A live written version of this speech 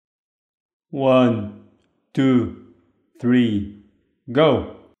One, two, three,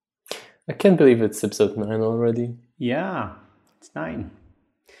 go. I can't believe it's episode 9 already. Yeah, it's 9.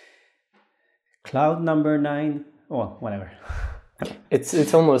 Cloud number 9. Oh, whatever.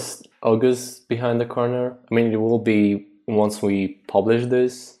 It's almost August behind the corner. I mean, it will be once we publish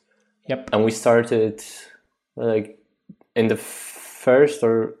this. Yep. And we started like in the first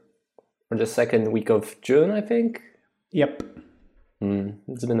or the second week of June, I think. Yep.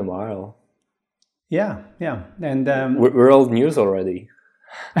 It's been a while. Yeah. And We're old news already.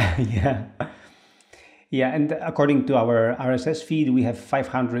 yeah. Yeah, and according to our RSS feed, we have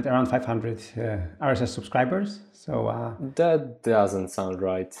around 500 RSS subscribers. So That doesn't sound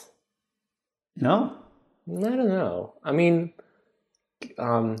right. no? I don't know. I mean,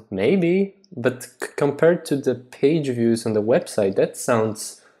 maybe, but compared to the page views on the website, that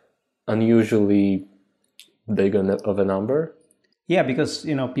sounds unusually big of a number. Yeah, because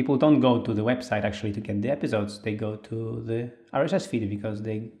people don't go to the website actually to get the episodes. They go to the RSS feed because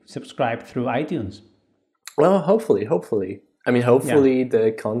they subscribe through iTunes. Well, hopefully. I mean, hopefully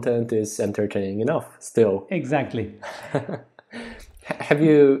the content is entertaining enough still. Exactly. Have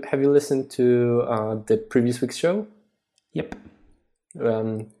you listened to the previous week's show? Yep.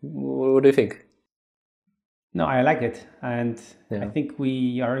 What do you think? No, I like it, and Yeah. I think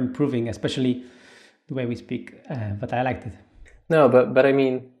we are improving, especially the way we speak. But I liked it. No, but I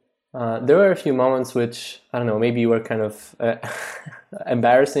mean, there were a few moments which, I don't know, maybe were kind of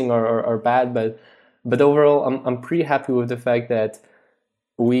embarrassing or bad, but overall, I'm pretty happy with the fact that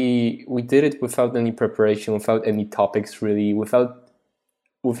we did it without any preparation, without any topics really, without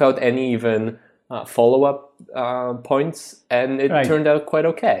any even follow-up points, and it Right. turned out quite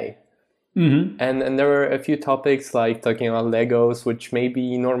okay. Mm-hmm. And there were a few topics like talking about Legos, which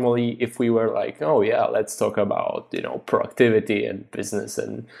maybe normally if we were like, oh yeah, let's talk about productivity and business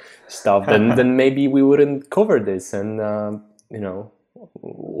and stuff, then maybe we wouldn't cover this. And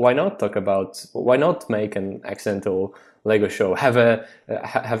why not make an accidental Lego show? Have a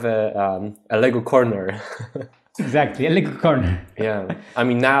Lego corner. Exactly, a Lego corner. Yeah, I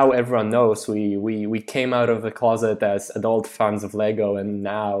mean now everyone knows we came out of the closet as adult fans of Lego, and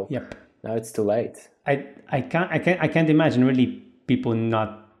now. Yep. Now it's too late. I can't imagine really people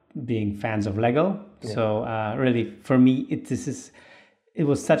not being fans of Lego. Yeah. So really, for me, it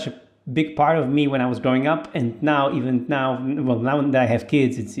was such a big part of me when I was growing up, and now now that I have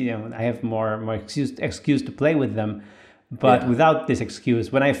kids, it's I have more excuse to play with them. But without this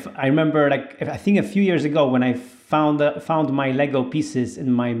excuse, when I remember, like I think a few years ago when I found my Lego pieces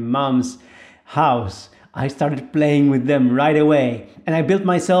in my mom's house, I started playing with them right away, and I built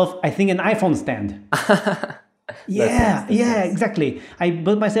myself, I think, an iPhone stand. Yeah, exactly. I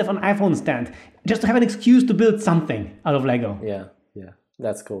built myself an iPhone stand just to have an excuse to build something out of Lego. Yeah,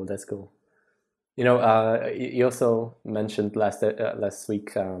 that's cool. You also mentioned last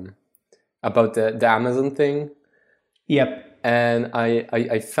week about the Amazon thing. Yep. And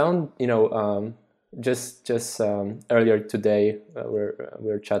I found just earlier today we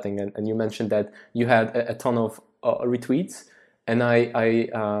were chatting and you mentioned that you had a ton of retweets, and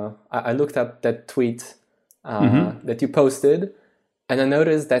I looked up that tweet that you posted, and I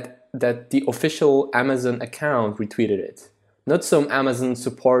noticed that the official Amazon account retweeted it, not some Amazon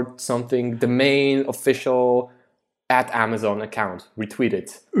support something. The main official @Amazon account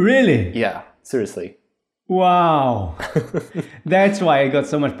retweeted. Really? Yeah, seriously. Wow. That's why I got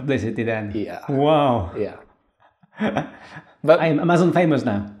so much publicity then. Yeah. Wow. Yeah. But I am Amazon famous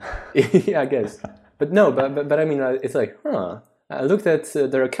now. yeah, I guess. But no, but I mean, it's like, I looked at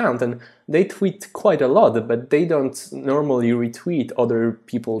their account and they tweet quite a lot, but they don't normally retweet other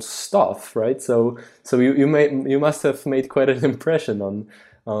people's stuff, right? So you must have made quite an impression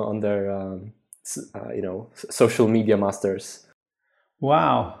on their social media masters.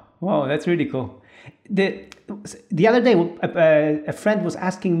 Wow, that's really cool. The other day, a friend was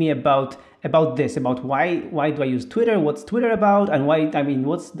asking me about this, about why do I use Twitter? What's Twitter about? And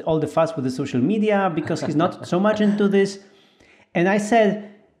what's all the fuss with the social media? Because he's not so much into this. And I said,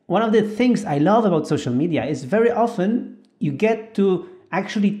 one of the things I love about social media is very often you get to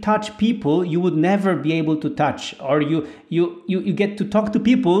actually touch people you would never be able to touch, or you get to talk to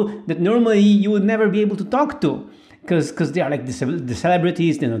people that normally you would never be able to talk to. Because they are like the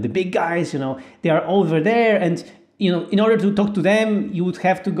celebrities, the big guys, they are over there, and in order to talk to them, you would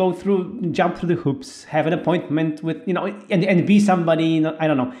have to jump through the hoops, have an appointment with, and be somebody, I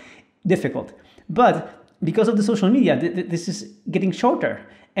don't know, difficult. But because of the social media, this is getting shorter.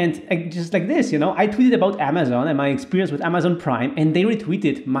 And just like this, I tweeted about Amazon and my experience with Amazon Prime, and they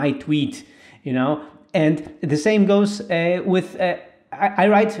retweeted my tweet, and the same goes with I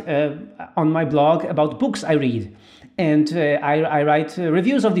write on my blog about books I read. And I write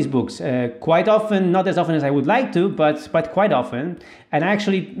reviews of these books quite often, not as often as I would like to, but quite often. And I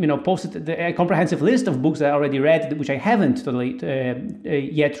actually, posted a comprehensive list of books that I already read, which I haven't totally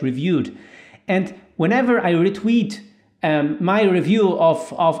yet reviewed. And whenever I retweet my review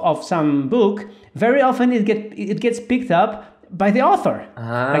of some book, very often it gets picked up by the author.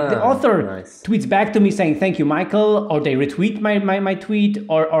 Like the author tweets back to me saying, "Thank you, Michael," or they retweet my tweet,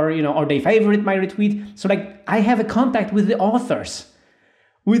 or they favorite my retweet. So like I have a contact with the authors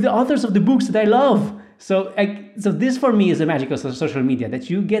of the books that I love. So this for me is the magic of social media, that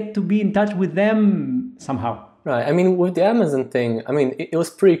you get to be in touch with them somehow. Right. I mean, with the Amazon thing, I mean, it was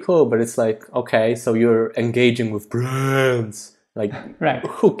pretty cool, but it's like, okay, so you're engaging with brands. Like, right.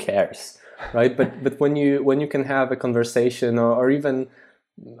 Who cares? Right. But when you can have a conversation or even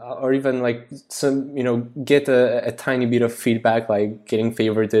like some, get a tiny bit of feedback, like getting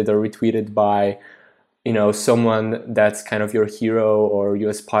favorited or retweeted by, someone that's kind of your hero or you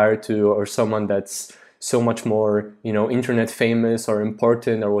aspire to, or someone that's so much more, internet famous or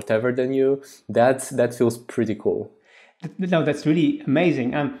important or whatever than you, that feels pretty cool. No, that's really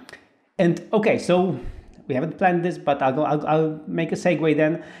amazing. And okay, so we haven't planned this, but I'll make a segue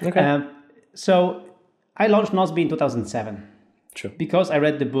then. Okay. So I launched Nozbe in 2007. True. Because I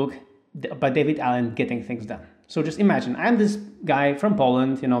read the book by David Allen, Getting Things Done. So just imagine, I'm this guy from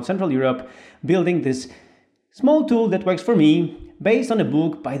Poland, Central Europe, building this small tool that works for me based on a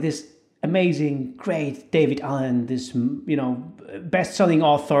book by this amazing, great David Allen, this, best-selling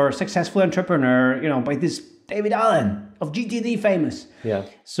author, successful entrepreneur, by this David Allen of GTD famous. Yeah.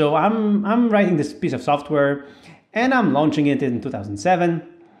 So I'm writing this piece of software and I'm launching it in 2007.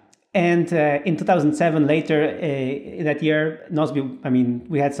 And in 2007, later in that year, Nozbe,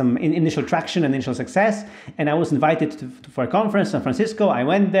 we had some initial traction and initial success. And I was invited for a conference in San Francisco. I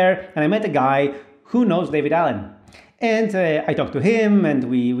went there and I met a guy who knows David Allen. And I talked to him and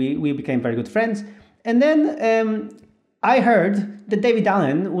we became very good friends. And then I heard that David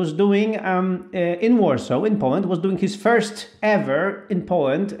Allen was doing, in Warsaw, in Poland, was doing his first ever in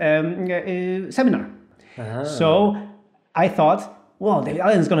Poland seminar. So I thought, well, David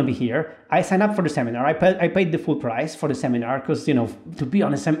Allen is going to be here. I signed up for the seminar. I paid the full price for the seminar because, to be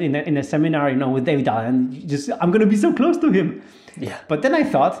on in a seminar, with David Allen, I'm going to be so close to him. Yeah. But then I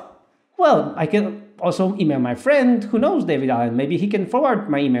thought, well, I can also email my friend who knows David Allen. Maybe he can forward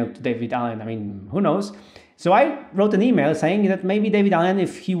my email to David Allen. Who knows? So I wrote an email saying that maybe David Allen,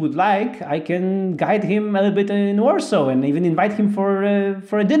 if he would like, I can guide him a little bit in Warsaw and even invite him for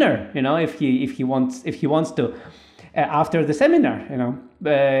a dinner. If he wants to. After the seminar,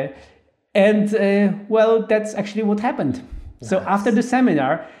 well, that's actually what happened. Nice. So after the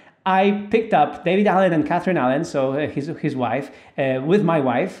seminar, I picked up David Allen and Catherine Allen, so his wife, with my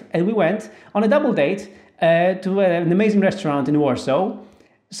wife, and we went on a double date to an amazing restaurant in Warsaw.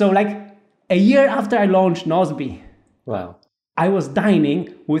 So like a year after I launched Nozbe, wow, I was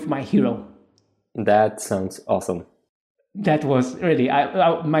dining with my hero. That sounds awesome. That was really,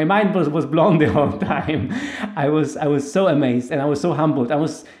 my mind was blown the whole time. I was so amazed and I was so humbled.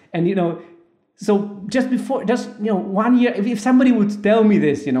 So just 1 year, if somebody would tell me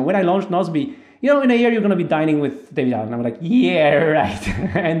this, when I launched Nozbe, in a year you're going to be dining with David Allen. I'm like, yeah, right.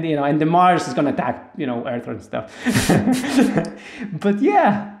 and and the Mars is going to attack, Earth and stuff. But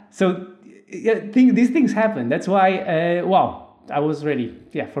yeah, so these things happen. That's why, wow, I was really,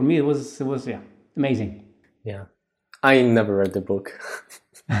 for me it was amazing. Yeah. I never read the book.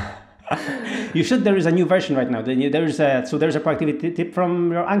 You should. There is a new version right now. There's a productivity tip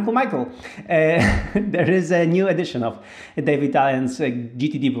from your Uncle Michael. There is a new edition of David Allen's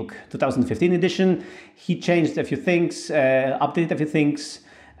GTD book, 2015 edition. He changed a few things, updated a few things,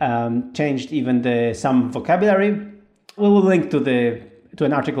 changed even some vocabulary. We will link to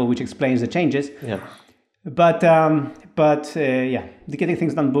an article which explains the changes. Yeah. But the Getting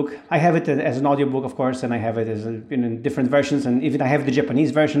Things Done book, I have it as an audiobook, of course, and I have it as in different versions, and even I have the Japanese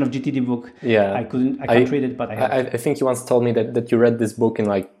version of GTD book. Yeah, I can't read it, but I have it. I think you once told me that you read this book in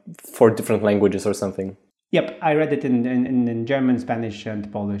like 4 different languages or something. Yep, I read it in German, Spanish,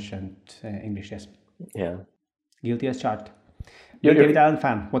 and Polish, and English. Yes. Yeah. Guilty as charged. You're a David Allen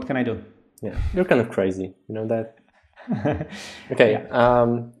fan. What can I do? Yeah, you're kind of crazy. You know that. Okay.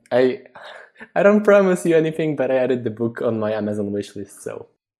 Yeah. I don't promise you anything, but I added the book on my Amazon wishlist, so.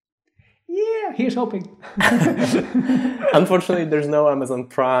 Yeah, here's hoping. Unfortunately, there's no Amazon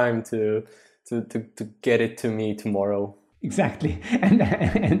Prime to get it to me tomorrow. Exactly,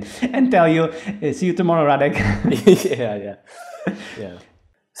 and tell you, see you tomorrow, Radek. Yeah.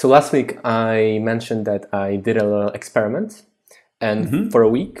 So last week I mentioned that I did a little experiment, and for a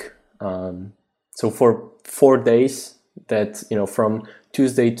week. So for 4 days, that from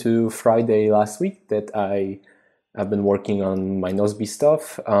Tuesday to Friday last week, that I've been working on my Nozbe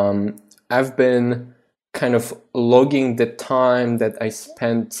stuff. I've been kind of logging the time that I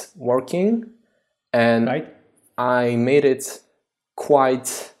spent working, and I made it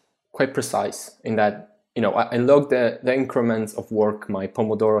quite precise in that I logged the increments of work, my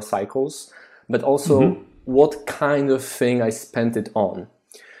Pomodoro cycles, but also what kind of thing I spent it on.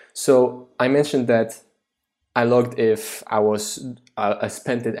 So I mentioned that I logged if I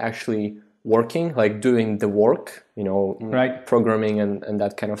spent it actually working, like doing the work, programming and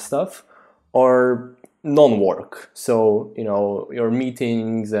that kind of stuff, or non-work. So, your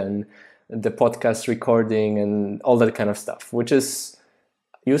meetings and the podcast recording and all that kind of stuff, which is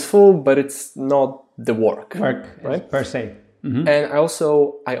useful, but it's not the work right? Per se. And I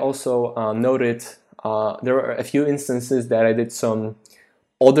also noted there were a few instances that I did some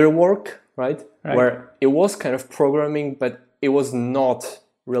other work, right? Where it was kind of programming, but it was not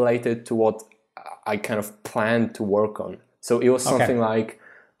related to what I kind of planned to work on. So it was something like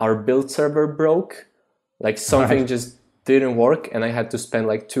our build server broke, like something just didn't work, and I had to spend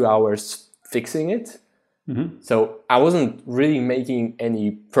like 2 hours fixing it. So I wasn't really making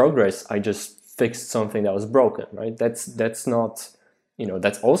any progress. I just fixed something that was broken, right? That's not,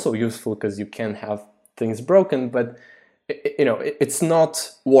 that's also useful because you can have things broken, but it's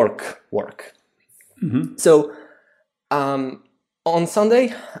not work. So on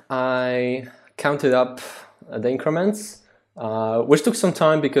Sunday, I counted up the increments, which took some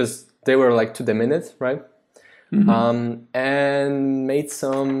time because they were like to the minute, right? And made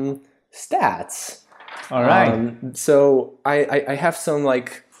some stats. All right. So I have some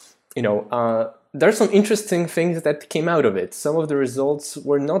there's some interesting things that came out of it. Some of the results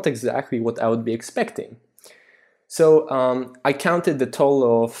were not exactly what I would be expecting. So I counted the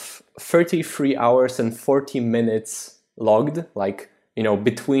total of 33 hours and 40 minutes logged,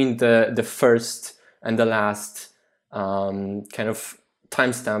 between the first and the last kind of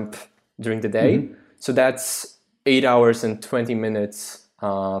timestamp during the day. So that's 8 hours and 20 minutes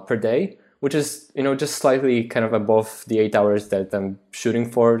per day, which is just slightly kind of above the 8 hours that I'm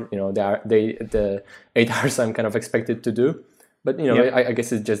shooting for. The 8 hours I'm kind of expected to do, but I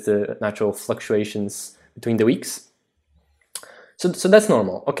guess it's just the natural fluctuations between the weeks. So that's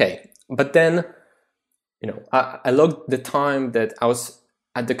normal. Okay, but then I logged the time that I was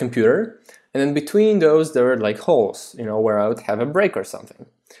at the computer, and then between those there were like holes, where I would have a break or something.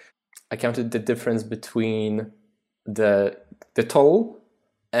 I counted the difference between the total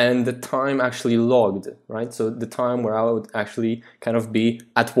and the time actually logged, right? So the time where I would actually kind of be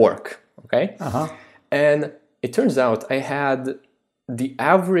at work, okay? And it turns out I had the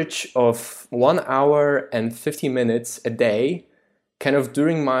average of 1 hour and 50 minutes a day kind of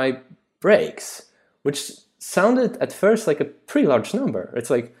during my breaks, which sounded at first like a pretty large number. It's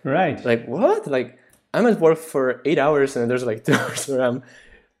like, like what? Like I'm at work for 8 hours and there's like 2 hours where I'm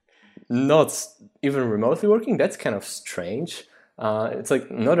not even remotely working. That's kind of strange. It's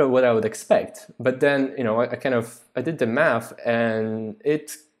like not what I would expect. But then, I did the math and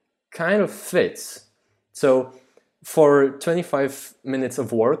it kind of fits. So for 25 minutes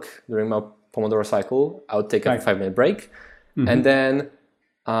of work during my Pomodoro cycle, I would take a 5-minute break. And then,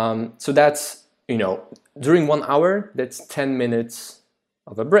 so that's, during 1 hour, that's 10 minutes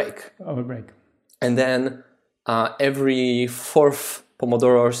of a break. And then every fourth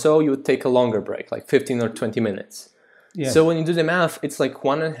Pomodoro or so, you would take a longer break, like 15 or 20 minutes. So when you do the math, it's like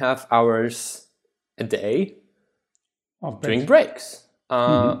 1.5 hours a day during breaks,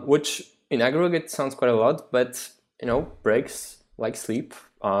 which in aggregate sounds quite a lot, but breaks like sleep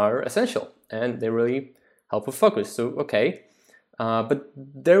are essential and they really help with focus. So but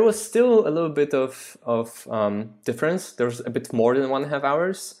there was still a little bit of difference. There was a bit more than 1.5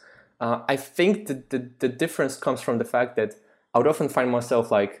 hours. I think that the difference comes from the fact that I would often find myself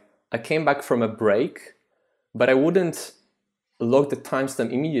like I came back from a break, but I wouldn't log the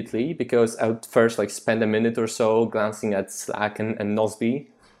timestamp immediately because I would first spend a minute or so glancing at Slack and Nozbe.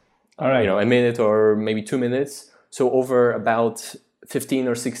 A minute or maybe 2 minutes. So over about 15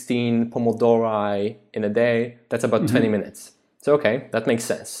 or 16 Pomodori in a day, that's about 20 minutes. So that makes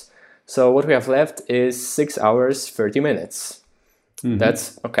sense. So what we have left is 6 hours, 30 minutes.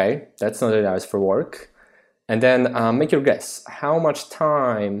 That's okay. That's not 8 hours for work. And then make your guess. How much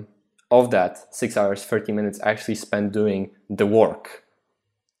time of that 6 hours, 30 minutes actually spent doing the work?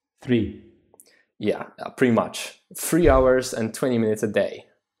 3. Yeah, pretty much. 3 hours and 20 minutes a day.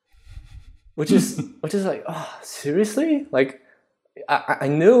 Which is like, oh, seriously? Like, I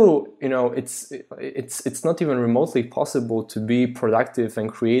knew, it's not even remotely possible to be productive and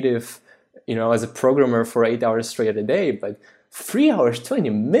creative, as a programmer for 8 hours straight a day, but 3 hours, 20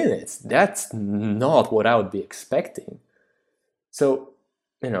 minutes, that's not what I would be expecting. So,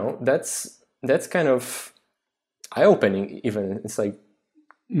 that's kind of eye-opening even. It's like,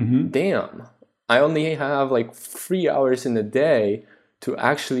 damn, I only have like 3 hours in a day to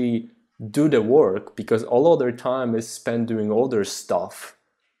actually do the work because all other time is spent doing other stuff.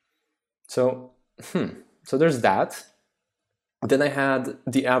 So there's that. Then I had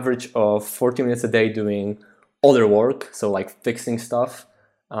the average of 40 minutes a day doing other work, so like fixing stuff.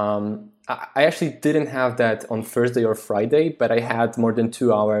 I actually didn't have that on Thursday or Friday, but I had more than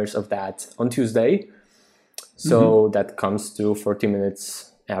 2 hours of that on Tuesday. So that comes to 40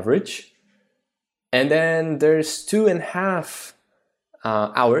 minutes average. And then there's 2.5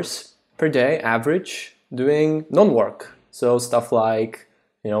 hours per day average doing non-work. So stuff like,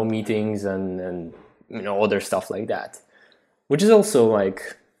 meetings and other stuff like that. Which is also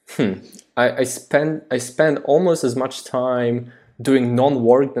like, I spend almost as much time doing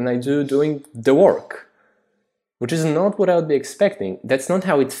non-work than I do doing the work, which is not what I would be expecting. That's not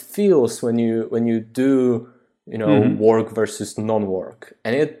how it feels when you do work versus non-work,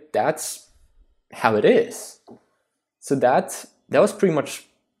 and that's how it is. So that was pretty much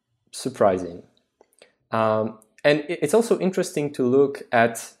surprising, and it's also interesting to look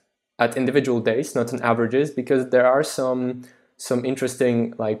at individual days, not on averages, because there are some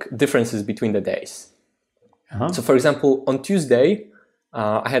interesting like differences between the days. So for example, on Tuesday,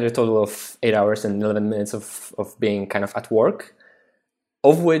 I had a total of 8 hours and 11 minutes of being kind of at work,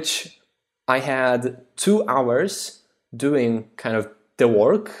 of which I had 2 hours doing kind of the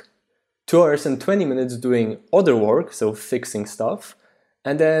work, 2 hours and 20 minutes doing other work, so fixing stuff,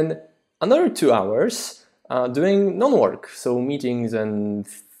 and then another 2 hours doing non-work, so meetings and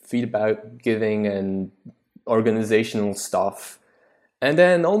feedback giving and organizational stuff. And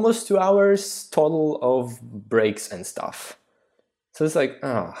then almost 2 hours total of breaks and stuff. So it's like,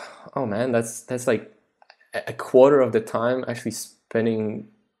 oh man, that's like a quarter of the time actually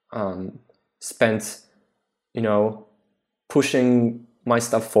spent, pushing my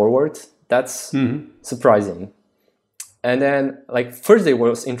stuff forward. That's surprising. And then like Thursday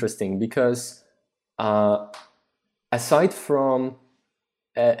was interesting because aside from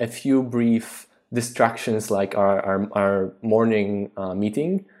a few brief distractions like our morning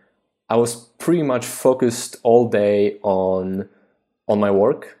meeting, I was pretty much focused all day on my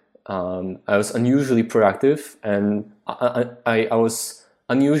work. I was unusually productive, and I was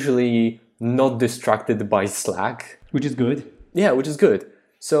unusually not distracted by Slack. Which is good. Yeah, which is good.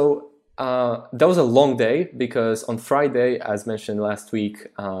 So that was a long day because on Friday, as mentioned last week,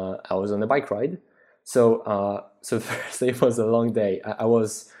 I was on a bike ride. So Thursday was a long day. I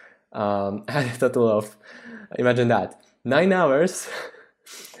had a total of, imagine that, 9 hours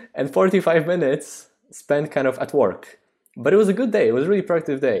and 45 minutes spent kind of at work. But it was a good day. It was a really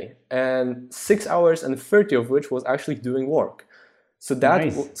productive day. And 6 hours and 30 of which was actually doing work. So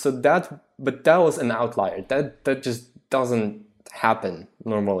but that was an outlier. That just doesn't happen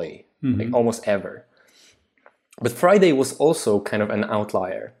normally, like almost ever. But Friday was also kind of an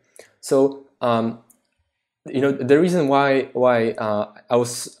outlier. So, the reason why I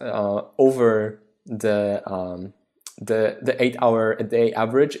was over the 8 hour a day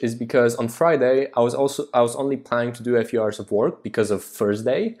average is because on Friday I was only planning to do a few hours of work because of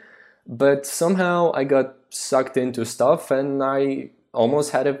Thursday, but somehow I got sucked into stuff and I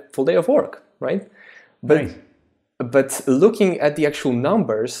almost had a full day of work, right? But looking at the actual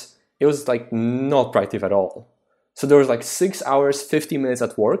numbers, it was like not productive at all. So there was like 6 hours, 50 minutes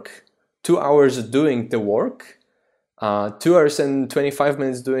at work, 2 hours doing the work, 2 hours and 25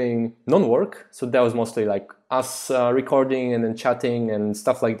 minutes doing non-work. So that was mostly like us recording and then chatting and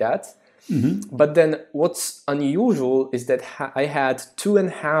stuff like that. But then what's unusual is that I had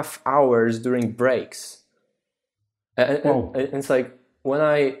 2.5 hours during breaks. And it's like when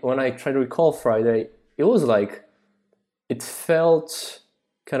I try to recall Friday, it was like it felt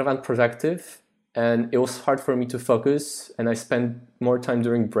kind of unproductive and it was hard for me to focus, and I spent more time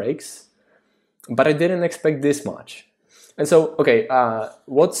during breaks. But I didn't expect this much. And so, okay,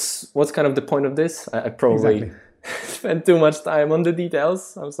 what's kind of the point of this? I probably spent too much time on the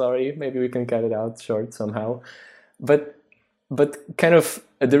details. I'm sorry. Maybe we can cut it out short somehow. But kind of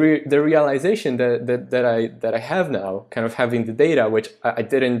the realization that I have now, kind of having the data, which I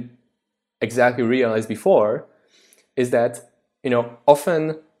didn't exactly realize before, is that,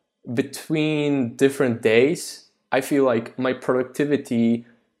 often between different days, I feel like my productivity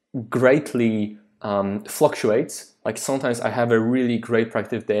greatly fluctuates Like sometimes I have a really great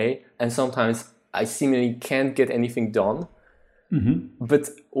productive day, and sometimes I seemingly can't get anything done. But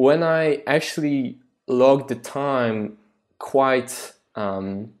when I actually log the time quite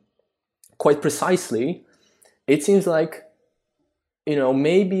precisely, it seems like,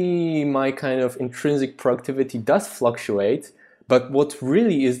 maybe my kind of intrinsic productivity does fluctuate, but what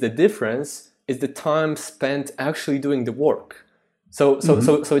really is the difference is the time spent actually doing the work. So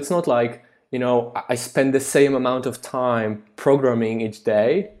it's not like, I spend the same amount of time programming each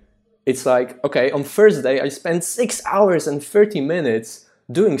day. It's like, okay, on Thursday I spent 6 hours and 30 minutes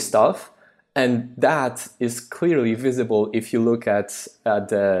doing stuff, and that is clearly visible if you look at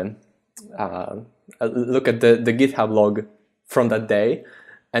the GitHub log from that day.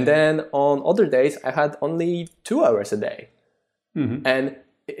 And then on other days I had only 2 hours a day. And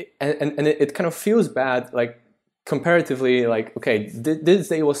it kind of feels bad, like comparatively, like, okay, this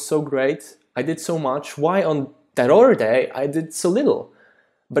day was so great, I did so much, why on that other day I did so little?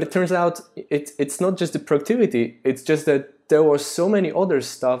 But it turns out it's not just the productivity, it's just that there was so many other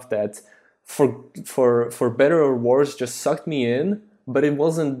stuff that for better or worse just sucked me in, but it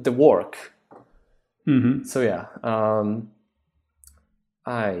wasn't the work. So yeah,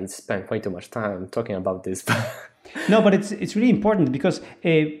 I spent way too much time talking about this. No, but it's really important because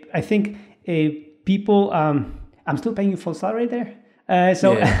I think people. I'm still paying you full salary there,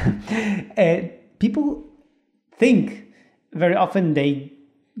 so Yeah. people think very often they,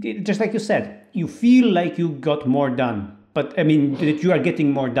 just like you said, you feel like you got more done. But I mean that you are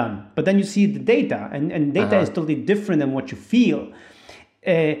getting more done. But then you see the data, and data is totally different than what you feel.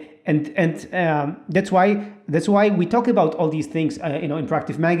 That's why we talk about all these things, in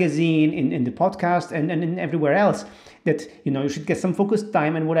Interactive Magazine, in the podcast, and in everywhere else, that you should get some focused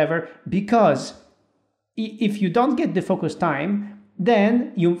time and whatever, because if you don't get the focused time,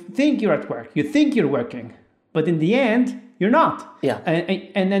 then you think you're at work, you think you're working, but in the end you're not. Yeah.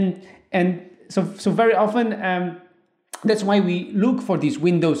 So very often, that's why we look for these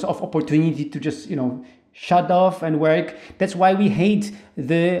windows of opportunity to just shut off and work. That's why we hate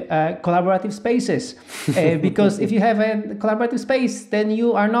the collaborative spaces, because if you have a collaborative space, then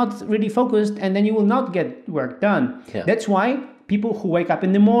you are not really focused, and then you will not get work done. Yeah. That's why people who wake up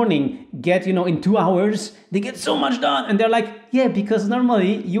in the morning get, in 2 hours, they get so much done, and they're like, yeah, because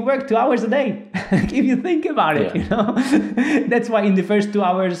normally you work 2 hours a day. If you think about it, that's why in the first 2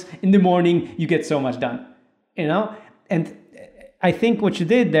 hours in the morning you get so much done, and I think what you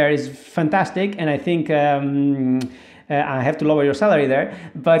did there is fantastic, and I think I have to lower your salary there.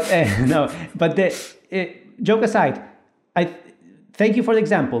 But no, but joke aside, I thank you for the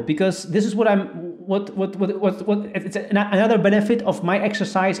example, because this is what it's another benefit of my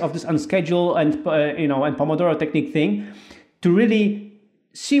exercise of this unscheduled and and Pomodoro technique thing, to really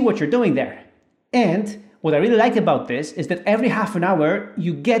see what you're doing there. And what I really like about this is that every half an hour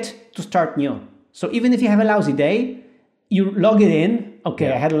you get to start new. So even if you have a lousy day, you log it in. Okay,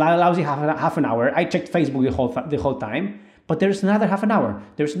 yeah. I had a lousy half an hour. I checked Facebook the whole time, but there's another half an hour.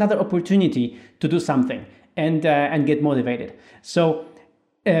 There's another opportunity to do something and get motivated. So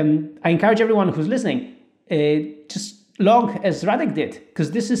I encourage everyone who's listening, just log as Radek did,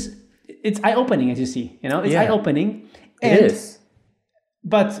 because it's eye-opening, as you see. It's eye-opening. It is.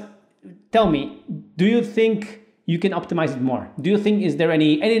 But tell me, do you think you can optimize it more? Do you think are there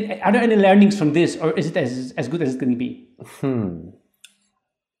any learnings from this, or is it as good as it's going to be?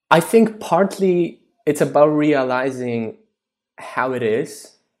 I think partly it's about realizing how it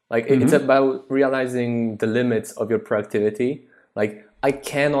is. Like it's about realizing the limits of your productivity. Like I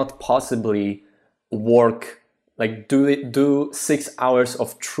cannot possibly work, like do 6 hours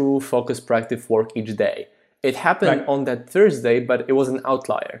of true focused productive work each day. It happened on that Thursday, but it was an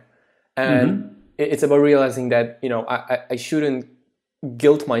outlier. And it's about realizing that, I shouldn't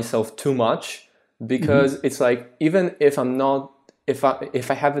guilt myself too much, because it's like, even if I'm not, if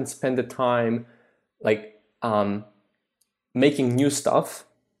I haven't spent the time like making new stuff,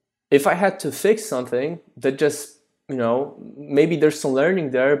 if I had to fix something that just, maybe there's some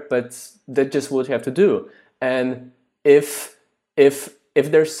learning there, but that just what you have to do. And if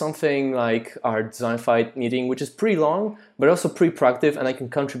there's something like our design fight meeting, which is pretty long, but also pretty productive, and I can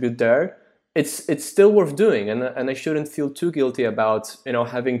contribute there, it's still worth doing, and I shouldn't feel too guilty about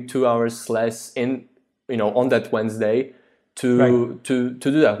having 2 hours less in on that Wednesday to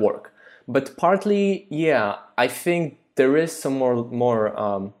do that work. But partly, yeah, I think there is some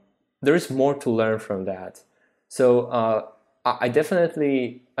more there is more to learn from that. So I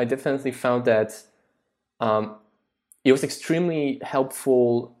definitely found that it was extremely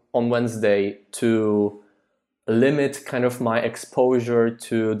helpful on Wednesday to limit kind of my exposure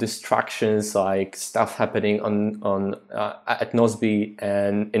to distractions like stuff happening on at Nozbe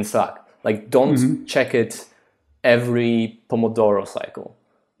and in Slack. Like, don't check it every Pomodoro cycle,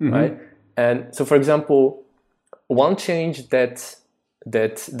 right? And so, for example, one change that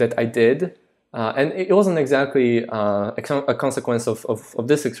I did, and it wasn't exactly a consequence of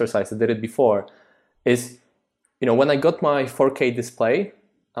this exercise. I did it before. Is, when I got my 4K display,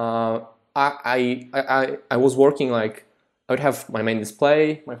 I was working like, I would have my main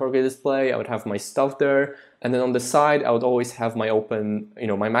display, my 4K display. I would have my stuff there, and then on the side, I would always have my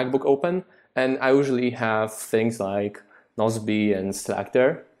my MacBook open, and I usually have things like Nozbe and Slack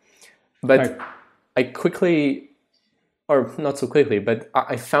there. But right. I quickly, or not so quickly, but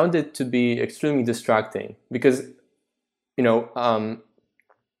I found it to be extremely distracting because,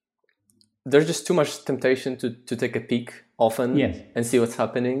 there's just too much temptation to take a peek often and see what's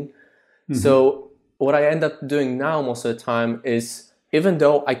happening. So what I end up doing now most of the time is, even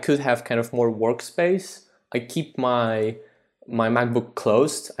though I could have kind of more workspace, I keep my MacBook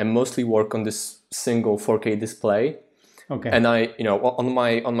closed. I mostly work on this single 4K display. Okay. And I,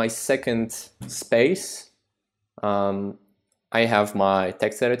 on my second space, I have my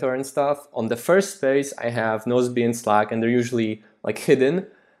text editor and stuff. On the first space, I have Nozbe and Slack, and they're usually like hidden.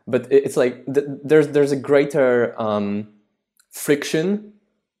 But it's like there's a greater friction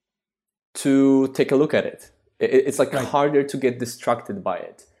to take a look at it. It's like harder to get distracted by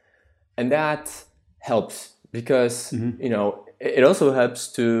it, and that helps because it also helps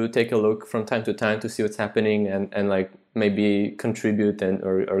to take a look from time to time to see what's happening and like maybe contribute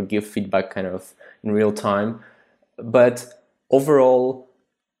or give feedback kind of in real time. But overall,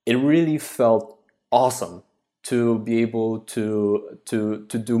 it really felt awesome to be able to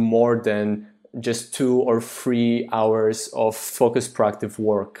do more than just 2 or 3 hours of focused proactive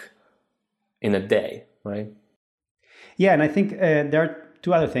work in a day, right? Yeah, and I think there are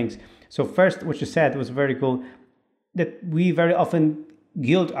 2 other things. So first, what you said was very cool, that we very often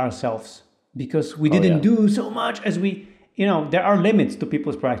guilt ourselves because we didn't do so much as we, there are limits to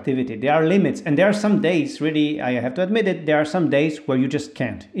people's productivity. There are limits. And there are some days, really, I have to admit it, there are some days where you just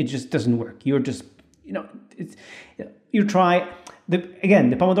can't. It just doesn't work. You're just, you try. The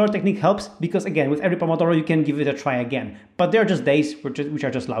Pomodoro technique helps because, again, with every Pomodoro, you can give it a try again. But there are just days which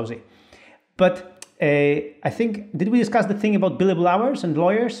are just lousy. But I think, did we discuss the thing about billable hours and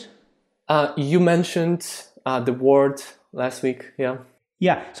lawyers? You mentioned the word last week, yeah.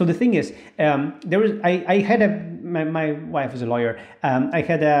 Yeah. So the thing is, I had my wife is a lawyer. I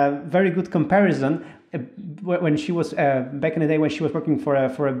had a very good comparison when she was back in the day when she was working for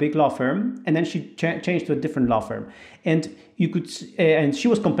a big law firm, and then she changed to a different law firm, and you could and she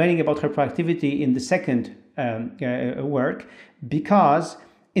was complaining about her productivity in the second work because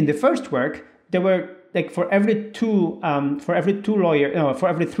in the first work there were like for every 3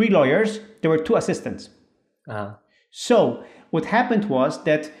 lawyers there were 2 assistants. So what happened was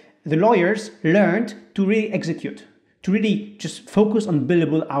that the lawyers learned to really execute, to really just focus on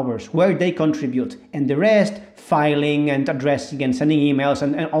billable hours, where they contribute, and the rest, filing and addressing and sending emails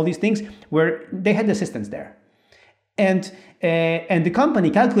and all these things, where they had assistants there. And the company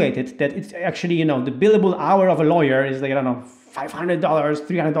calculated that it's actually, the billable hour of a lawyer is like, I don't know, $500,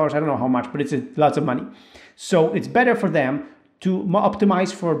 $300, I don't know how much, but it's lots of money. So it's better for them to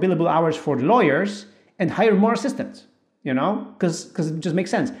optimize for billable hours for the lawyers and hire more assistants, because it just makes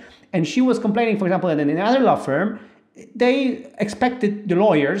sense. And she was complaining, for example, that in another law firm, they expected the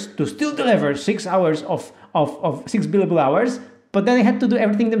lawyers to still deliver 6 hours of 6 billable hours, but then they had to do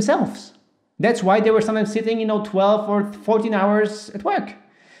everything themselves. That's why they were sometimes sitting, 12 or 14 hours at work,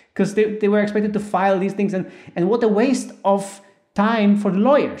 because they were expected to file these things. And what a waste of time for the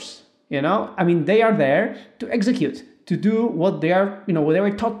lawyers, I mean, they are there to execute, to do what they are, what they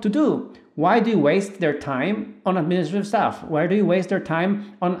were taught to do. Why do you waste their time on administrative stuff? Why do you waste their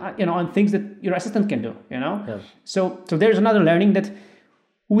time on on things that your assistant can do? Yeah. So there's another learning that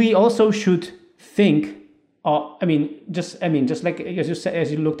we also should think. Just like as you said,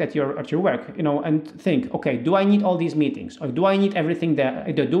 as you looked at your work, and think, okay, do I need all these meetings, or do I need everything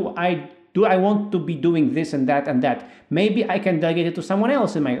that do I want to be doing this and that and that? Maybe I can delegate it to someone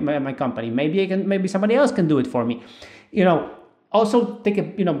else in my company. Maybe somebody else can do it for me. Also take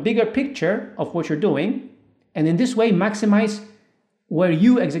a bigger picture of what you're doing, and in this way maximize where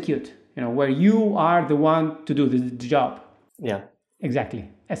you execute, where you are the one to do the job. Yeah, exactly.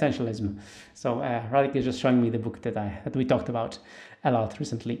 Essentialism. So Radek is just showing me the book that we talked about a lot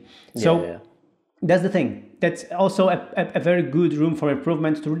recently. That's the thing. That's also a very good room for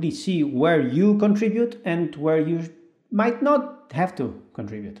improvement, to really see where you contribute and where you might not have to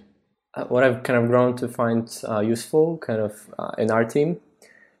contribute. what I've kind of grown to find useful, kind of in our team,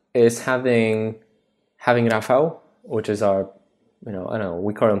 is having Rafael, which is our, I don't know,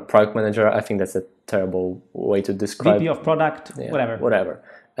 we call him product manager. I think that's a terrible way to describe. VP of product, whatever.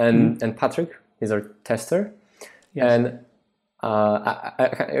 And Patrick is our tester, and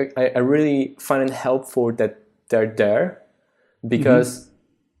I really find it helpful that they're there, because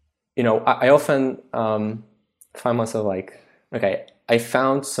I often find myself like, okay, I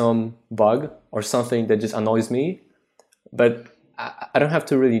found some bug or something that just annoys me, but I don't have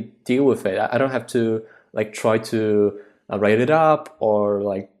to really deal with it. I don't have to like try to write it up or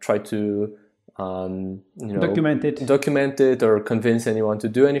like try to document it or convince anyone to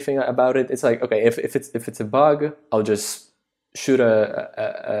do anything about it. It's like, okay, if it's a bug, I'll just shoot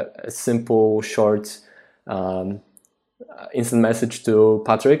a simple short instant message to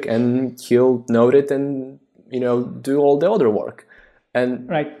Patrick, and he'll note it and do all the other work.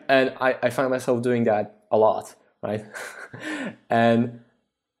 And I find myself doing that a lot, right?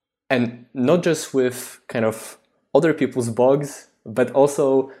 and not just with kind of other people's bugs, but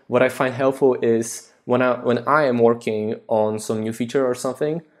also what I find helpful is when I am working on some new feature or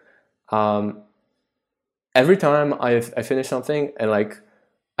something, every time I finish something and like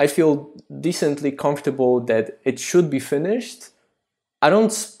I feel decently comfortable that it should be finished, I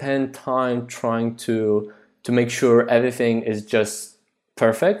don't spend time trying to make sure everything is just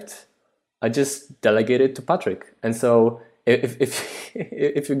perfect. I just delegate it to Patrick. And so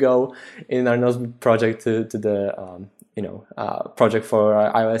if you go in our Node project to the project for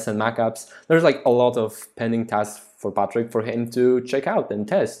iOS and Mac apps, there's like a lot of pending tasks for Patrick for him to check out and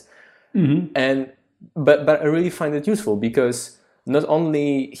test. And but I really find it useful because not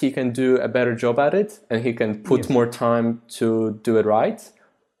only he can do a better job at it and he can put more time to do it right,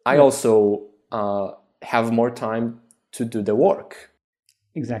 I also have more time to do the work.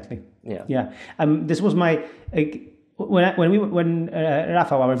 Exactly. Yeah. This was my when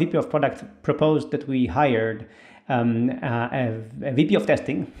Rafa, our VP of product, proposed that we hired a VP of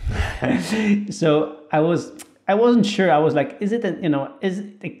testing. So I wasn't sure. I was like, is it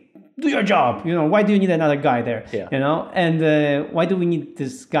do your job? Why do you need another guy there? And why do we need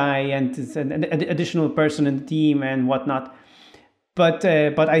this guy and an additional person in the team and whatnot? But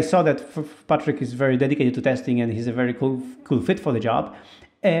I saw that Patrick is very dedicated to testing and he's a very cool fit for the job.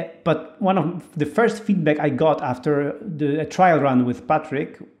 But one of the first feedback I got after a trial run with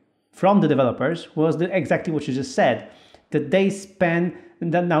Patrick from the developers was exactly what you just said, that they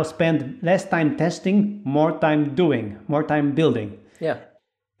now spend less time testing, more time doing, more time building. Yeah.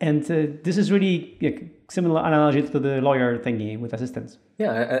 And this is really a similar analogy to the lawyer thingy with assistants.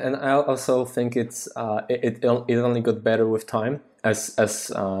 Yeah, and I also think it only got better with time as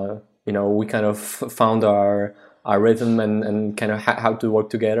we kind of found our rhythm and kind of how to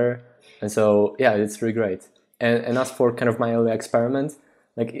work together. And so yeah, it's really great. And as for kind of my early experiment,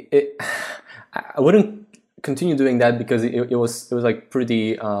 like I wouldn't continue doing that because it was like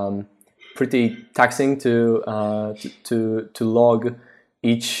pretty taxing to log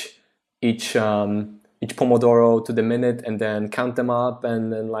each Pomodoro to the minute and then count them up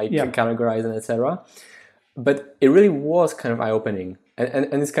and then categorize and etc. But it really was kind of eye-opening,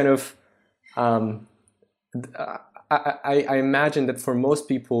 and it's kind of I imagine that for most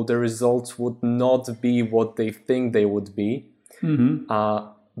people the results would not be what they think they would be.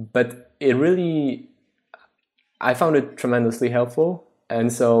 But it really, I found it tremendously helpful,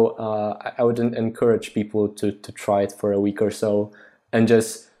 and so I would encourage people to try it for a week or so and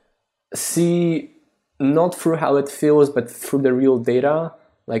just see, not through how it feels, but through the real data,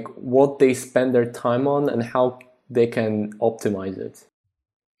 like what they spend their time on and how they can optimize it.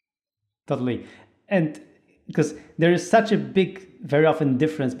 Totally. And because there is such a big, very often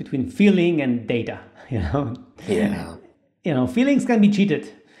difference between feeling and data, Yeah. Feelings can be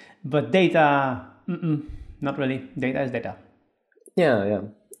cheated, but data, not really. Data is data. Yeah.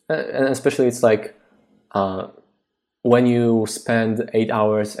 And especially it's like when you spend 8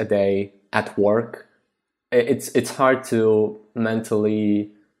 hours a day at work, it's hard to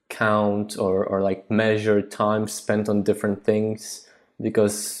mentally count or like measure time spent on different things,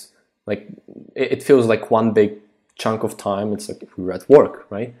 because like it feels like one big chunk of time. It's like if we were at work,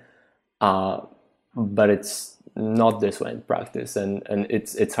 right? But it's not this way in practice, and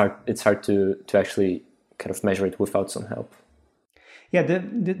it's hard to actually kind of measure it without some help. Yeah,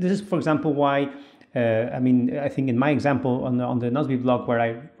 this is, for example, why I think in my example on the Nozbe blog, where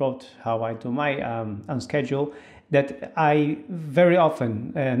I wrote how I do my on schedule, that I very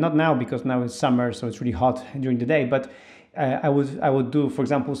often, not now because now it's summer, so it's really hot during the day, but I would do, for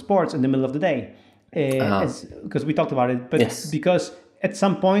example, sports in the middle of the day, because we talked about it. But yes. Because at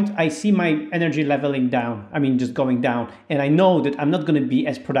some point I see my energy leveling down. I mean, just going down, and I know that I'm not going to be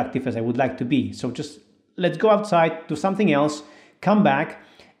as productive as I would like to be. So just let's go outside, do something else, come back,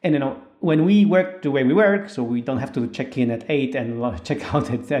 and when we work the way we work, so we don't have to check in at 8 and check out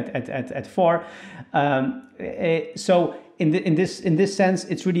at 4. So in this sense,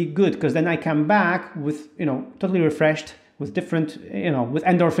 it's really good, because then I come back with totally refreshed, with different with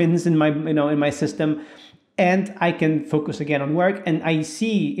endorphins in my in my system, and I can focus again on work, and I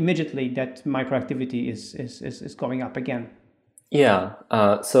see immediately that my productivity is going up again. Yeah.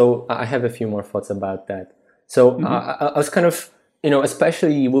 So I have a few more thoughts about that. So I was kind of,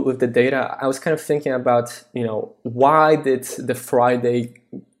 especially with the data, I was kind of thinking about, why did the Friday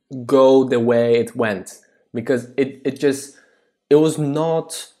go the way it went? Because it was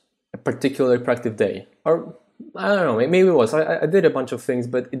not a particularly productive day. Or I don't know, maybe it was. I did a bunch of things,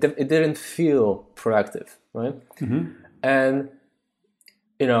 but it didn't feel productive, right? And,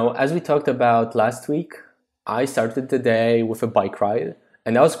 as we talked about last week, I started the day with a bike ride,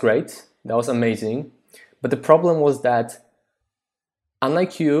 and that was great. That was amazing. But the problem was that,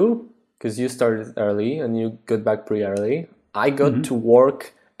 unlike you, because you started early and you got back pretty early, I got to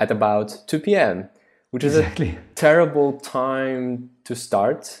work at about 2 p.m., which is a terrible time to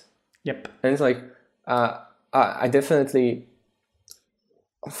start. Yep. And it's like, I definitely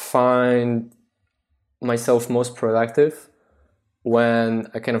find myself most productive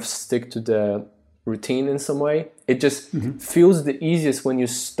when I kind of stick to the routine in some way. It just feels the easiest when you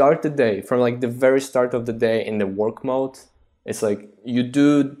start the day from like the very start of the day in the work mode. It's like you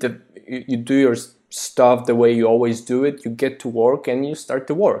do your stuff the way you always do it. You get to work and you start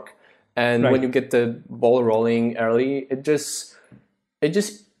to work. And when you get the ball rolling early, it just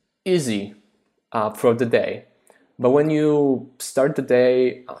easy throughout the day. But when you start the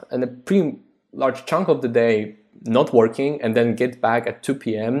day and a pretty large chunk of the day not working, and then get back at 2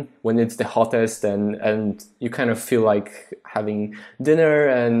 p.m. when it's the hottest, and you kind of feel like having dinner,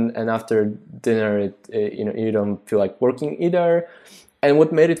 and after dinner you don't feel like working either. And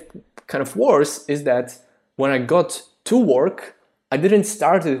what made it kind of worse is that when I got to work, I didn't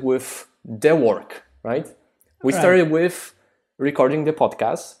start it with the work, right? We started with recording the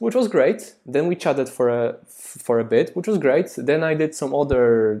podcast, which was great. Then we chatted for a bit, which was great. Then I did some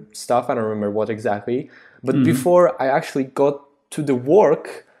other stuff. I don't remember what exactly. But before I actually got to the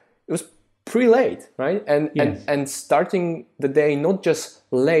work, it was pretty late, right? And starting the day not just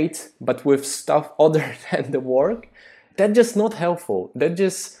late, but with stuff other than the work, that's just not helpful. That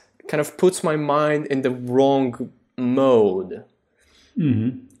just kind of puts my mind in the wrong mode.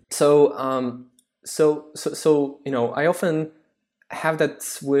 So I often have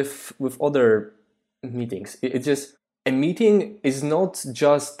that with other meetings. It just, a meeting is not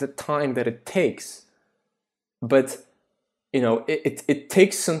just the time that it takes, but it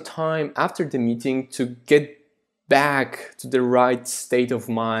takes some time after the meeting to get back to the right state of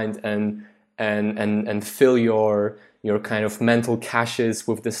mind and fill your kind of mental caches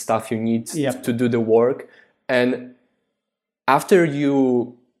with the stuff you need to do the work. And after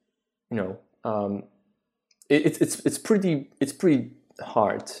it's pretty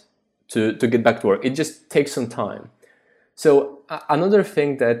hard to get back to work. It just takes some time. So another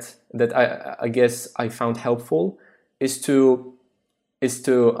thing that I guess I found helpful is to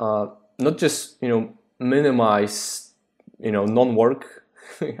not just minimize non-work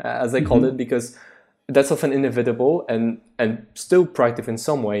as I call it, because that's often inevitable and still productive in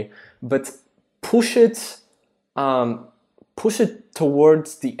some way, but push it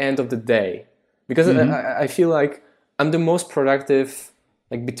towards the end of the day, because I feel like I'm the most productive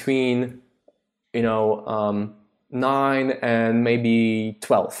like between 9 and maybe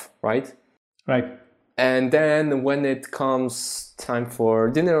 12, right? Right. And then when it comes time for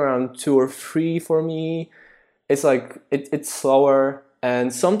dinner around 2 or 3 for me, it's like it's slower,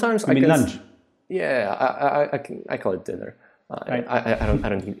 and sometimes I can lunch. Yeah, I call it dinner. Right. I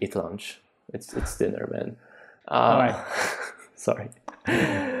don't eat lunch. It's dinner, man. All right. Sorry.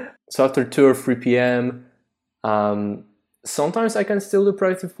 So after 2 or 3 p.m., sometimes I can still do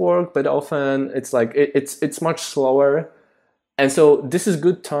productive work, but often it's like it's much slower. And so this is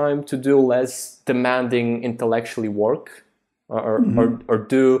good time to do less demanding intellectually work, or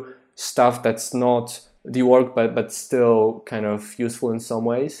do stuff that's not the work but still kind of useful in some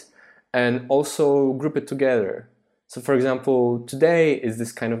ways, and also group it together. So for example, today is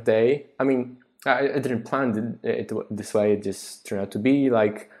this kind of day. I mean, I didn't plan it this way. It just turned out to be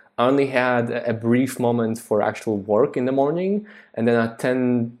like I only had a brief moment for actual work in the morning, and then at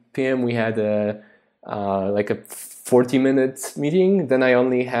 10 p.m. we had a 40 minutes meeting. Then I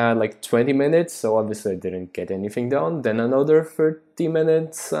only had like 20 minutes, so obviously I didn't get anything done. Then another 30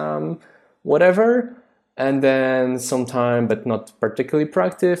 minutes, whatever. And then some time, but not particularly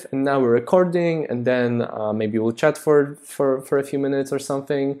productive. And now we're recording, and then maybe we'll chat for a few minutes or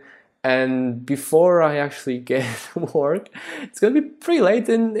something. And before I actually get work, it's gonna be pretty late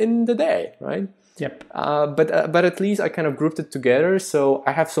in the day, right? Yep. But at least I kind of grouped it together. So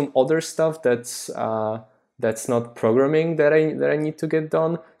I have some other stuff that's not programming that I need to get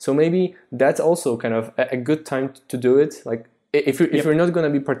done. So maybe that's also kind of a good time to do it. Like if you're not gonna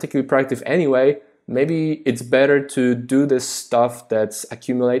be particularly productive anyway, maybe it's better to do this stuff that's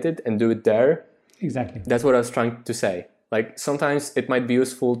accumulated and do it there. Exactly. That's what I was trying to say. Like sometimes it might be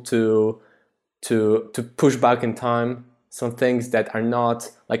useful to push back in time some things that are not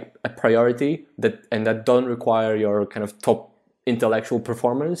like a priority that don't require your kind of top intellectual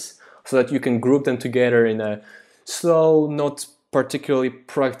performance, so that you can group them together in a slow, not particularly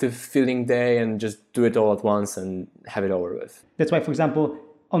productive feeling day and just do it all at once and have it over with. That's why, for example,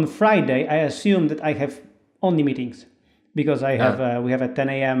 on Friday, I assume that I have only meetings, because I have we have a 10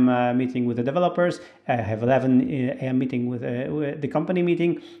 a.m. Meeting with the developers. I have 11 a.m. meeting with the company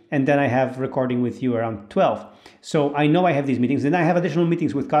meeting, and then I have recording with you around 12. So I know I have these meetings. Then I have additional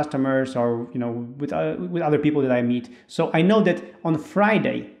meetings with customers or with other people that I meet. So I know that on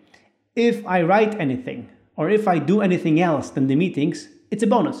Friday, if I write anything or if I do anything else than the meetings, it's a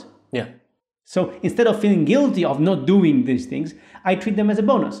bonus. Yeah. So instead of feeling guilty of not doing these things, I treat them as a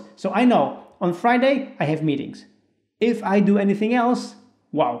bonus. So I know on Friday I have meetings. If I do anything else,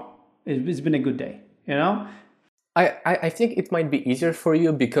 wow, it's been a good day, I think it might be easier for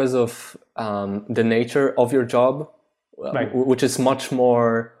you because of the nature of your job, Right. which is much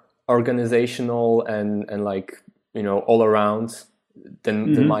more organizational and like, all around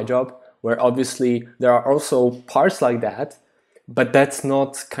than my job, where obviously there are also parts like that, but that's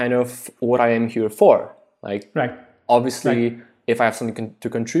not kind of what I am here for. Like, Right. obviously, Right. if I have something to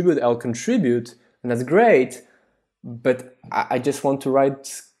contribute, I'll contribute, and that's great. But I just want to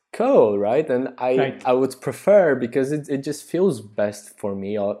write code, right? And I would prefer, because it just feels best for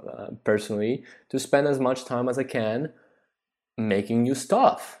me personally, to spend as much time as I can making new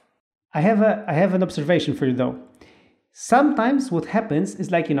stuff. I have an observation for you though. Sometimes what happens is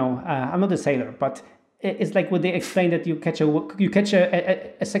like, I'm not a sailor, but it's like when they explain that you catch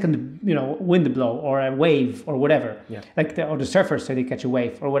a second, wind blow or a wave or whatever. Yeah. Like or the surfers say they catch a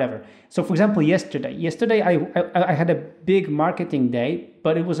wave or whatever. So for example, yesterday I had a big marketing day,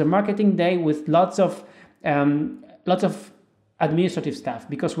 but it was a marketing day with lots of administrative stuff,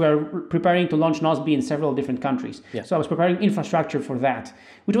 because we are preparing to launch Nozbe in several different countries. Yeah. So I was preparing infrastructure for that,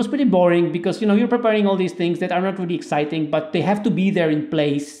 which was pretty boring because you're preparing all these things that are not really exciting, but they have to be there in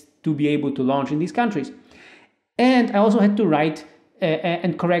place to be able to launch in these countries. And I also had to write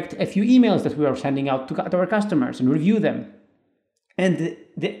and correct a few emails that we were sending out to our customers and review them. And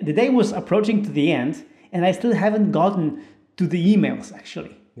the day was approaching to the end, and I still haven't gotten to the emails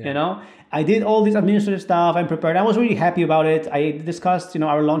actually. Yeah. I did all this administrative stuff. I'm prepared. I was really happy about it. I discussed,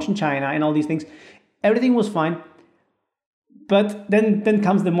 our launch in China and all these things. Everything was fine. But then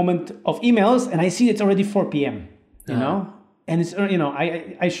comes the moment of emails, and I see it's already 4 p.m. And it's I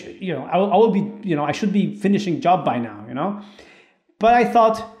will be I should be finishing job by now. But I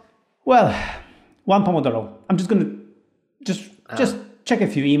thought, well, one Pomodoro. I'm just gonna just check a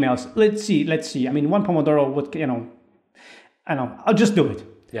few emails. Let's see. I mean, one Pomodoro. I know. I'll just do it.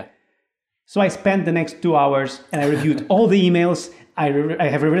 Yeah. So I spent the next 2 hours and I reviewed all the emails. I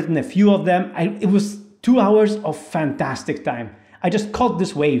have rewritten a few of them. It was 2 hours of fantastic time. I just caught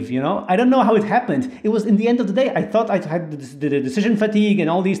this wave, I don't know how it happened. It was in the end of the day. I thought I had the decision fatigue and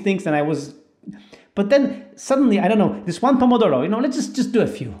all these things, and but then suddenly, I don't know, this one Pomodoro, let's just do a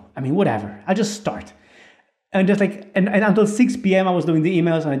few. I mean, whatever. I'll just start. And just like, and until 6 p.m. I was doing the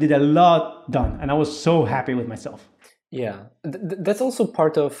emails, and I did a lot done. And I was so happy with myself. Yeah, that's also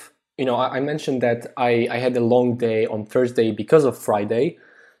part of, I mentioned that I had a long day on Thursday because of Friday,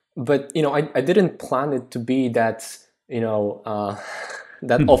 but, I didn't plan it to be that,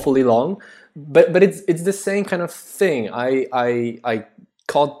 that awfully long, but it's the same kind of thing. I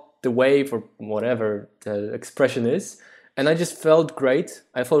caught the wave, or whatever the expression is, and I just felt great.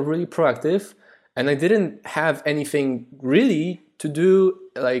 I felt really proactive, and I didn't have anything really to do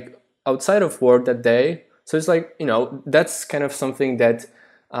like outside of work that day. So it's like, that's kind of something that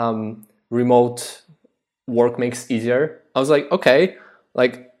remote work makes easier. I was like, okay,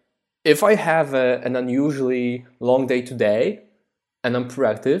 like if I have an unusually long day today and I'm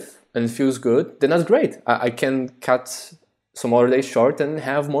proactive and it feels good, then that's great. I can cut some other days short and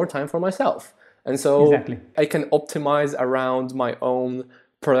have more time for myself. And so Exactly. I can optimize around my own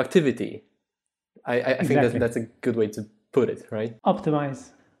productivity. I think Exactly. that's a good way to put it, right? Optimize.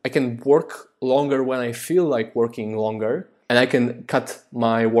 I can work longer when I feel like working longer, and I can cut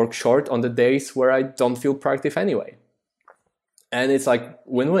my work short on the days where I don't feel productive anyway. And it's like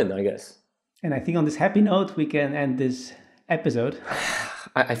win-win, I guess. And I think on this happy note, we can end this episode.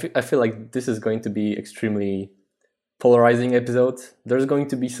 I feel like this is going to be extremely polarizing episode. There's going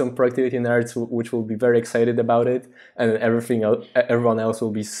to be some productivity nerds which will be very excited about it, and everyone else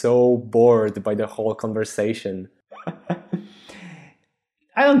will be so bored by the whole conversation.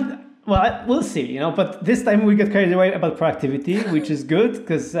 We'll see, but this time we get carried away about productivity, which is good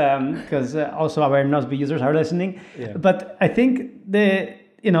because also our Nozbe users are listening. Yeah. But I think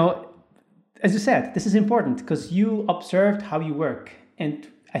as you said, this is important because you observed how you work, and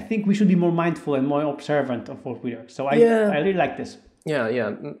I think we should be more mindful and more observant of what we do. So I really like this.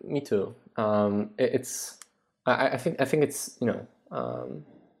 Yeah, me too. I think it's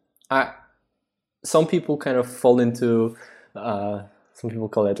some people kind of fall into some people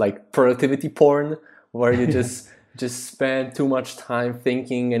call it like productivity porn, where you just spend too much time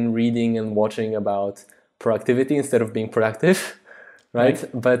thinking and reading and watching about productivity instead of being productive, right?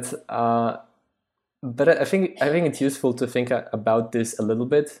 But I think it's useful to think about this a little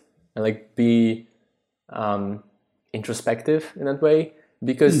bit and like be introspective in that way,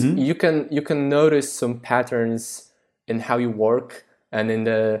 because you can notice some patterns in how you work and in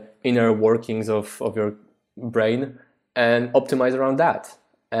the inner workings of your brain and optimize around that,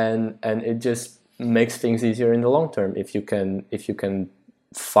 and it just makes things easier in the long term if you can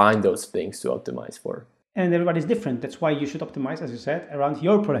find those things to optimize for. And everybody's different. That's why you should optimize, as you said, around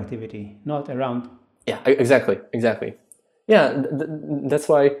your productivity, not around. Yeah, exactly. Yeah, that's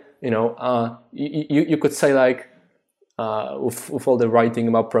why you could say like with all the writing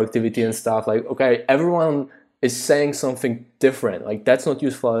about productivity and stuff, like, okay, everyone is saying something different. Like, that's not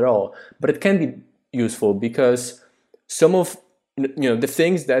useful at all. But it can be useful because some of the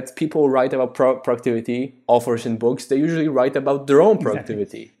things that people write about productivity, authors in books, they usually write about their own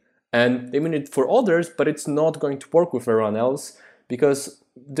productivity. Exactly. And they mean it for others, but it's not going to work with everyone else because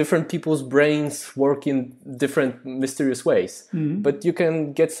different people's brains work in different mysterious ways. But you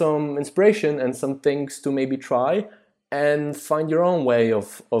can get some inspiration and some things to maybe try and find your own way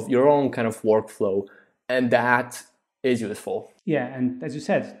of your own kind of workflow. And that is useful. Yeah, and as you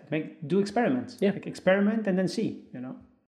said, do experiments. Yeah. Like experiment and then see,